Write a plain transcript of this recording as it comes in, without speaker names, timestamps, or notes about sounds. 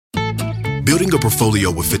Building a portfolio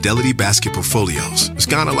with Fidelity Basket Portfolios is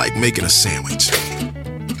kind of like making a sandwich.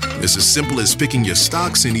 It's as simple as picking your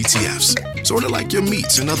stocks and ETFs, sort of like your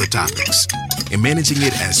meats and other toppings, and managing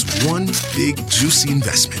it as one big, juicy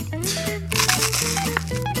investment.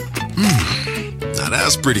 Now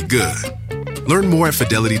that's pretty good. Learn more at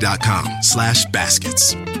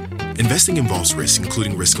fidelity.com/baskets. Investing involves risk,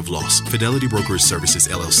 including risk of loss. Fidelity Brokerage Services,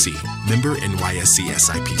 LLC. Member NYSE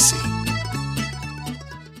SIPC.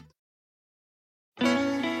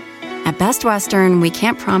 At Best Western, we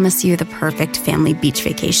can't promise you the perfect family beach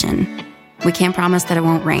vacation. We can't promise that it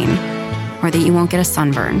won't rain, or that you won't get a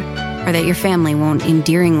sunburn, or that your family won't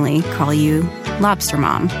endearingly call you Lobster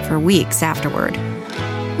Mom for weeks afterward.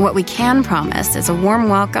 What we can promise is a warm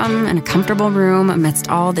welcome and a comfortable room amidst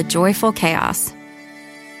all the joyful chaos.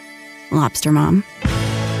 Lobster Mom.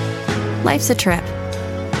 Life's a trip.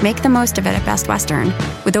 Make the most of it at Best Western,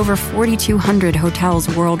 with over 4,200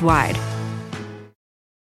 hotels worldwide.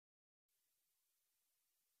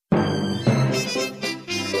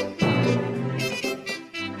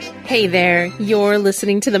 Hey there, you're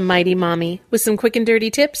listening to The Mighty Mommy with some quick and dirty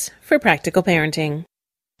tips for practical parenting.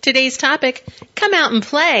 Today's topic, come out and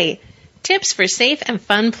play. Tips for safe and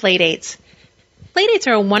fun playdates. Playdates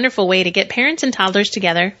are a wonderful way to get parents and toddlers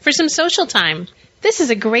together for some social time. This is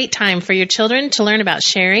a great time for your children to learn about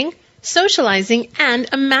sharing, socializing, and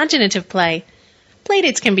imaginative play.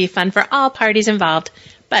 Playdates can be fun for all parties involved,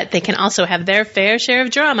 but they can also have their fair share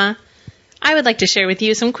of drama. I would like to share with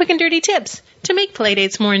you some quick and dirty tips to make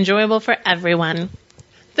playdates more enjoyable for everyone.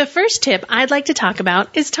 The first tip I'd like to talk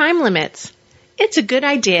about is time limits. It's a good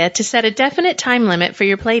idea to set a definite time limit for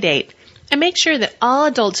your playdate and make sure that all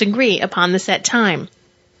adults agree upon the set time.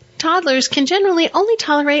 Toddlers can generally only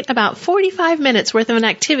tolerate about 45 minutes worth of an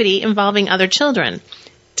activity involving other children.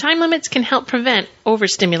 Time limits can help prevent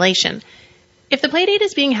overstimulation. If the playdate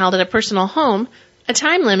is being held at a personal home, a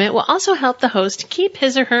time limit will also help the host keep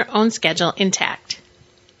his or her own schedule intact.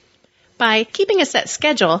 By keeping a set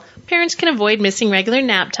schedule, parents can avoid missing regular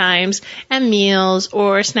nap times and meals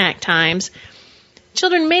or snack times.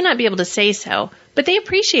 Children may not be able to say so, but they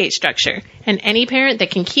appreciate structure, and any parent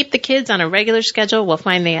that can keep the kids on a regular schedule will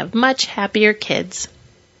find they have much happier kids.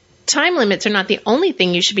 Time limits are not the only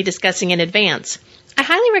thing you should be discussing in advance. I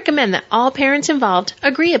highly recommend that all parents involved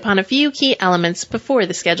agree upon a few key elements before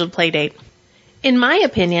the scheduled playdate. In my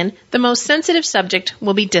opinion, the most sensitive subject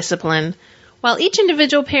will be discipline. While each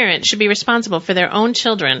individual parent should be responsible for their own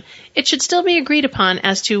children, it should still be agreed upon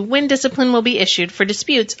as to when discipline will be issued for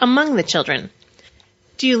disputes among the children.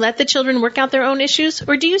 Do you let the children work out their own issues,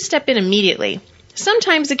 or do you step in immediately?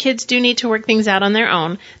 Sometimes the kids do need to work things out on their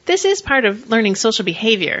own. This is part of learning social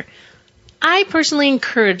behavior. I personally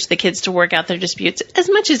encourage the kids to work out their disputes as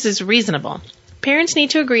much as is reasonable. Parents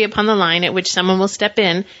need to agree upon the line at which someone will step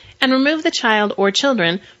in and remove the child or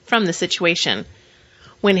children from the situation.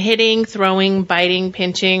 When hitting, throwing, biting,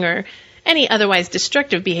 pinching, or any otherwise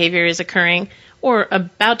destructive behavior is occurring or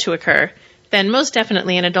about to occur, then most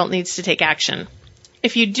definitely an adult needs to take action.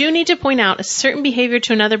 If you do need to point out a certain behavior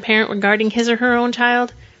to another parent regarding his or her own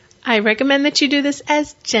child, I recommend that you do this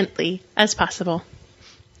as gently as possible.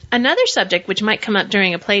 Another subject which might come up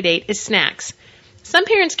during a playdate is snacks. Some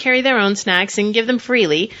parents carry their own snacks and give them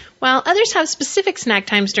freely, while others have specific snack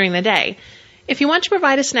times during the day. If you want to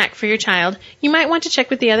provide a snack for your child, you might want to check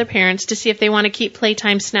with the other parents to see if they want to keep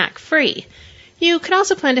playtime snack free. You could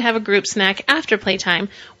also plan to have a group snack after playtime,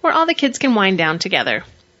 where all the kids can wind down together.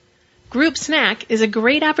 Group snack is a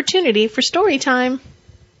great opportunity for story time.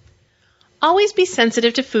 Always be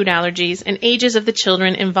sensitive to food allergies and ages of the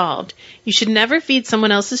children involved. You should never feed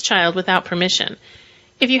someone else's child without permission.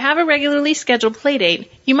 If you have a regularly scheduled playdate,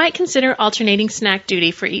 you might consider alternating snack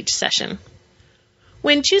duty for each session.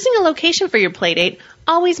 When choosing a location for your playdate,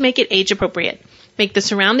 always make it age appropriate. Make the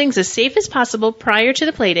surroundings as safe as possible prior to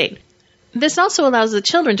the playdate. This also allows the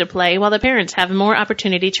children to play while the parents have more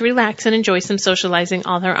opportunity to relax and enjoy some socializing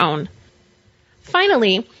on their own.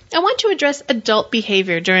 Finally, I want to address adult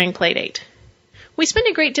behavior during playdate. We spend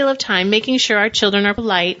a great deal of time making sure our children are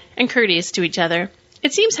polite and courteous to each other.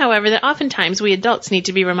 It seems, however, that oftentimes we adults need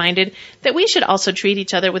to be reminded that we should also treat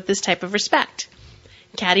each other with this type of respect.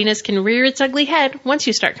 Cattiness can rear its ugly head once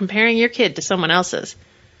you start comparing your kid to someone else's.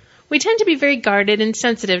 We tend to be very guarded and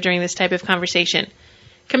sensitive during this type of conversation.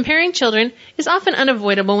 Comparing children is often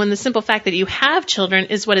unavoidable when the simple fact that you have children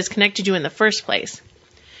is what has connected you in the first place.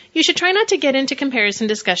 You should try not to get into comparison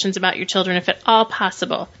discussions about your children if at all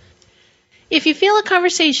possible. If you feel a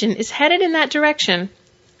conversation is headed in that direction,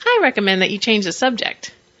 I recommend that you change the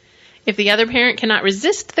subject. If the other parent cannot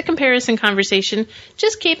resist the comparison conversation,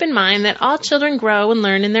 just keep in mind that all children grow and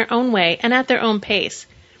learn in their own way and at their own pace.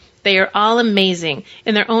 They are all amazing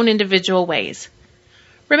in their own individual ways.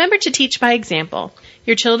 Remember to teach by example.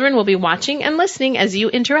 Your children will be watching and listening as you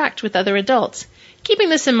interact with other adults. Keeping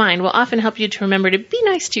this in mind will often help you to remember to be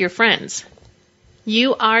nice to your friends.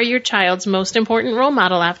 You are your child's most important role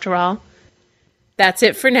model, after all. That's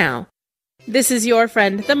it for now. This is your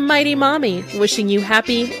friend, the Mighty Mommy, wishing you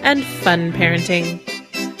happy and fun parenting.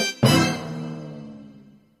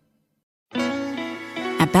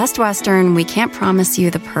 At Best Western, we can't promise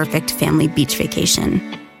you the perfect family beach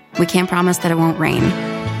vacation. We can't promise that it won't rain,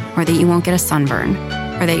 or that you won't get a sunburn,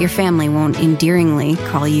 or that your family won't endearingly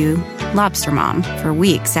call you Lobster Mom for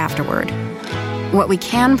weeks afterward. What we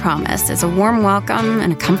can promise is a warm welcome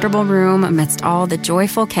and a comfortable room amidst all the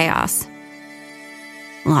joyful chaos.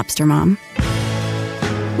 Lobster Mom.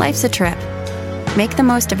 Life's a trip. Make the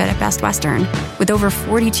most of it at Best Western, with over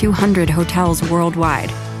 4,200 hotels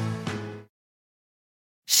worldwide.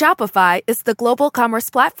 Shopify is the global commerce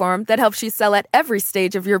platform that helps you sell at every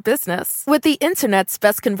stage of your business. With the internet's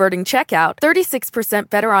best converting checkout, 36%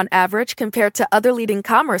 better on average compared to other leading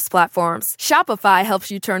commerce platforms, Shopify helps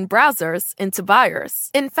you turn browsers into buyers.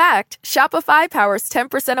 In fact, Shopify powers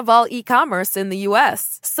 10% of all e-commerce in the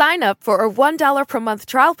U.S. Sign up for a $1 per month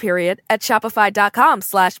trial period at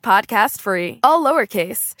shopify.com/podcastfree. All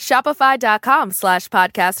lowercase,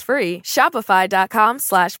 shopify.com/podcastfree,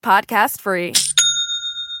 shopify.com/podcastfree.